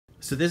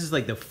So this is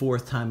like the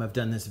 4th time I've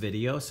done this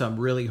video, so I'm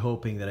really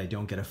hoping that I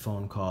don't get a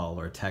phone call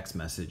or a text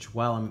message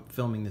while I'm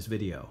filming this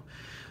video.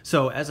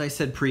 So as I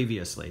said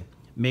previously,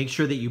 make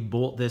sure that you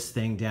bolt this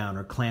thing down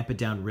or clamp it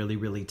down really,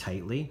 really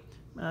tightly.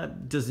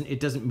 It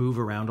doesn't move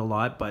around a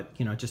lot, but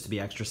you know, just to be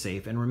extra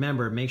safe. And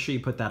remember, make sure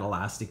you put that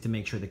elastic to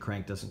make sure the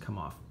crank doesn't come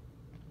off.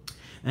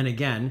 And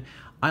again,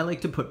 I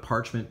like to put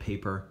parchment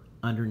paper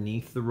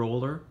underneath the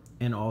roller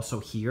and also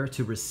here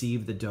to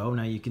receive the dough.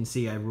 Now you can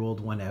see I rolled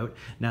one out.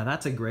 Now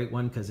that's a great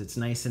one because it's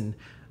nice and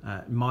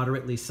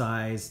moderately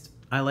sized.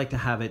 I like to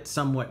have it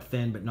somewhat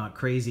thin, but not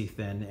crazy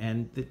thin.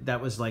 And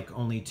that was like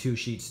only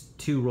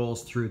 2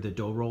 rolls through the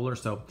dough roller.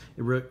 So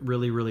it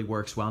really, really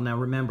works well. Now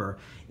remember,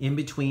 in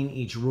between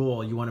each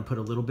roll, you want to put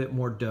a little bit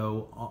more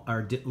dough or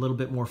a little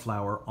bit more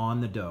flour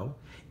on the dough.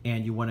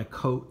 And you want to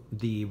coat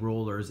the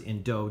rollers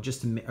in dough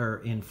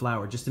or in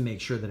flour just to make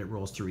sure that it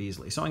rolls through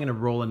easily. So I'm going to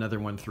roll another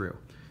one through.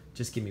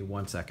 Just give me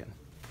 1 second.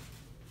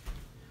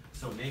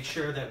 So make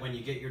sure that when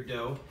you get your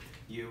dough,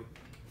 you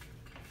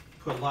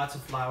put lots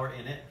of flour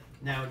in it.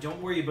 Now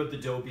don't worry about the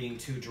dough being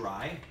too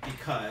dry,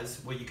 because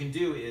what you can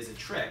do is a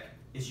trick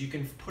is you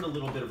can put a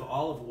little bit of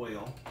olive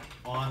oil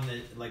on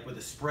the, like with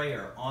a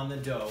sprayer on the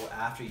dough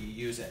after you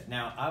use it.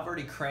 Now I've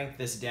already cranked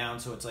this down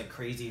so it's like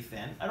crazy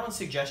thin. I don't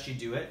suggest you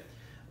do it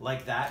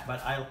like that,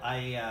 but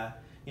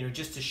you know,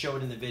 just to show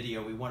it in the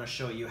video, we want to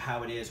show you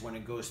how it is when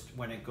it goes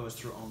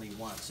through only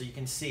once. So you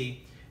can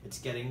see it's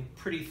getting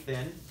pretty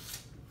thin.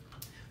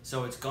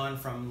 So it's gone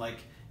from like,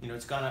 you know,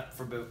 it's gone up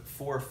for about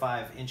 4 or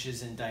 5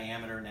 inches in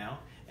diameter now.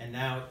 And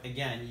now,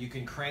 again, you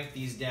can crank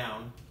these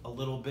down a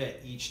little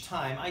bit each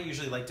time. I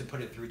usually like to put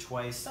it through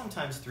twice,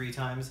 sometimes 3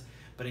 times.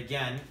 But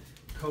again,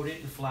 coat it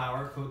in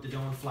flour, coat the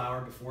dough in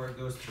flour before it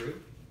goes through.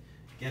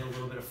 Get a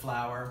little bit of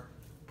flour,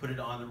 put it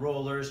on the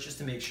rollers just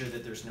to make sure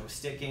that there's no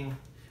sticking.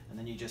 And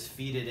then you just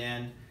feed it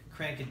in,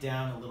 crank it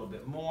down a little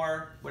bit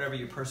more, whatever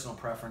your personal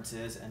preference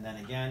is. And then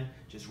again,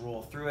 just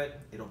roll through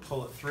it. It'll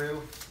pull it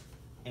through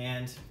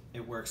and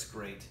it works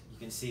great. You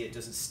can see it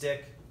doesn't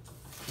stick,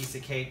 piece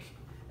of cake.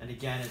 And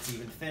again, it's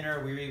even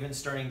thinner. We're even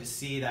starting to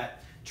see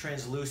that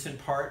translucent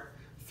part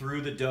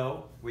through the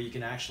dough where you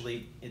can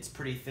actually, it's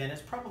pretty thin.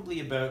 It's probably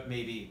about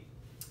maybe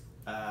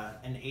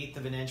 1/8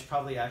 of an inch,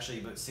 probably actually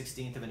about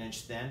 1/16 of an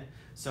inch thin.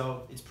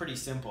 So it's pretty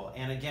simple.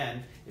 And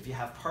again, if you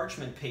have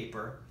parchment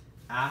paper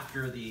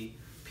after the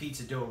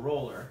pizza dough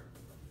roller,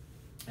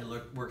 it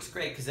works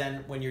great, because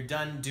then when you're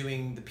done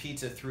doing the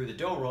pizza through the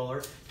dough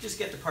roller, just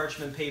get the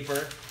parchment paper,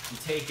 you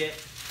take it,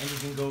 and you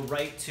can go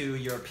right to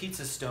your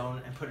pizza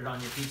stone and put it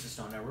on your pizza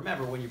stone. Now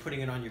remember, when you're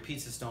putting it on your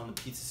pizza stone,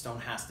 the pizza stone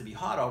has to be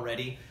hot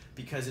already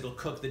because it'll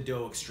cook the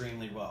dough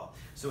extremely well.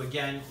 So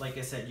again, like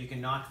I said, you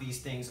can knock these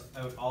things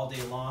out all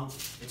day long.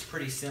 It's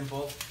pretty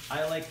simple.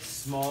 I like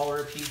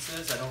smaller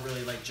pizzas. I don't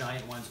really like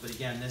giant ones, but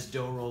again, this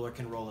dough roller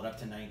can roll it up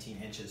to 19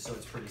 inches, so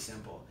it's pretty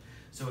simple.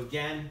 So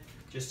again,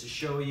 just to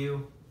show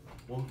you,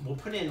 we'll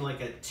put in like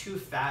a too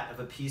fat of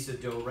a piece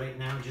of dough right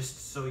now,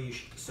 just so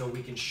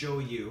we can show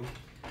you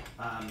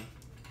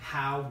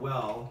how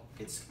well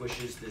it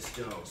squishes this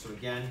dough. So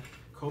again,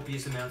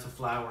 copious amounts of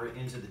flour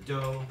into the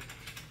dough,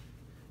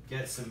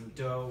 get some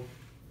dough,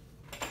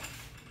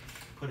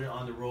 put it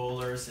on the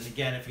rollers. And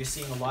again, if you're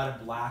seeing a lot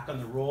of black on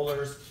the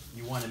rollers,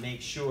 you want to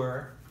make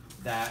sure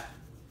that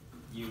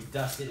you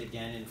dust it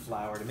again in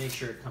flour to make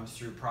sure it comes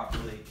through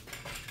properly.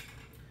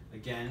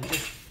 Again,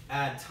 just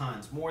add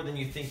tons, more than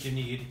you think you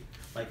need.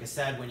 Like I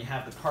said, when you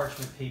have the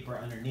parchment paper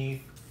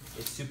underneath,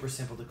 it's super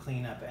simple to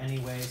clean up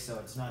anyway, so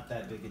it's not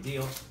that big a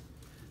deal.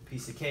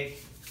 Piece of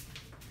cake,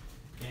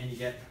 and you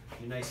get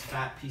your nice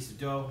fat piece of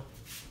dough.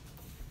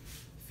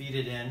 Feed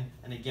it in,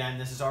 and again,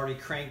 this is already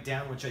cranked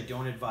down, which I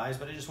don't advise,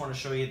 but I just want to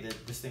show you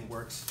that this thing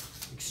works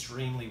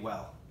extremely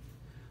well.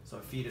 So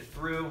I feed it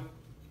through,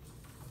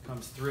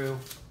 comes through,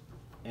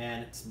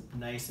 and it's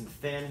nice and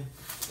thin.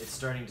 It's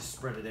starting to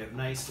spread it out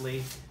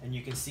nicely, and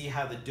you can see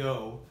how the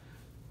dough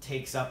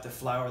takes up the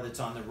flour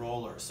that's on the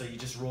roller. So you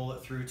just roll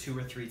it through 2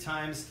 or 3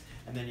 times,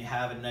 and then you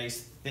have a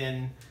nice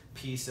thin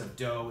piece of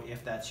dough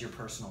if that's your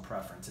personal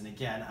preference. And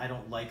again, I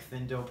don't like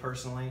thin dough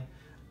personally.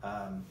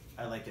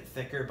 I like it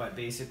thicker, but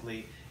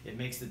basically it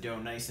makes the dough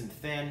nice and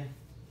thin.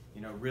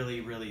 You know, really,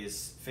 really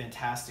is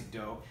fantastic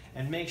dough.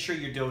 And make sure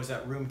your dough is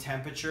at room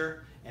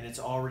temperature and it's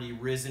already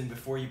risen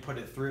before you put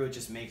it through. It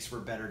just makes for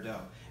better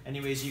dough.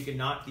 Anyways, you can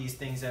knock these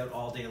things out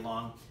all day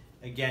long.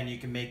 Again, you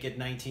can make it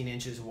 19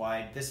 inches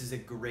wide. This is a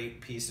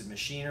great piece of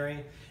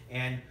machinery.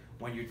 And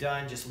when you're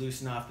done, just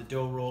loosen off the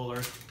dough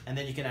roller, and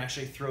then you can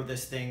actually throw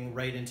this thing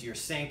right into your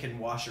sink and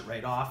wash it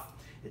right off.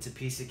 It's a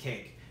piece of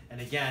cake.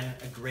 And again,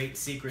 a great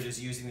secret is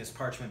using this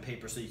parchment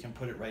paper so you can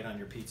put it right on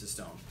your pizza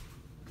stone.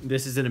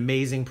 This is an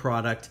amazing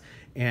product,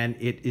 and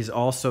it is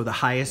also the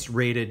highest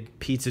rated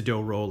pizza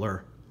dough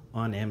roller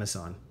on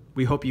Amazon.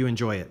 We hope you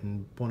enjoy it,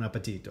 and buon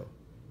appetito.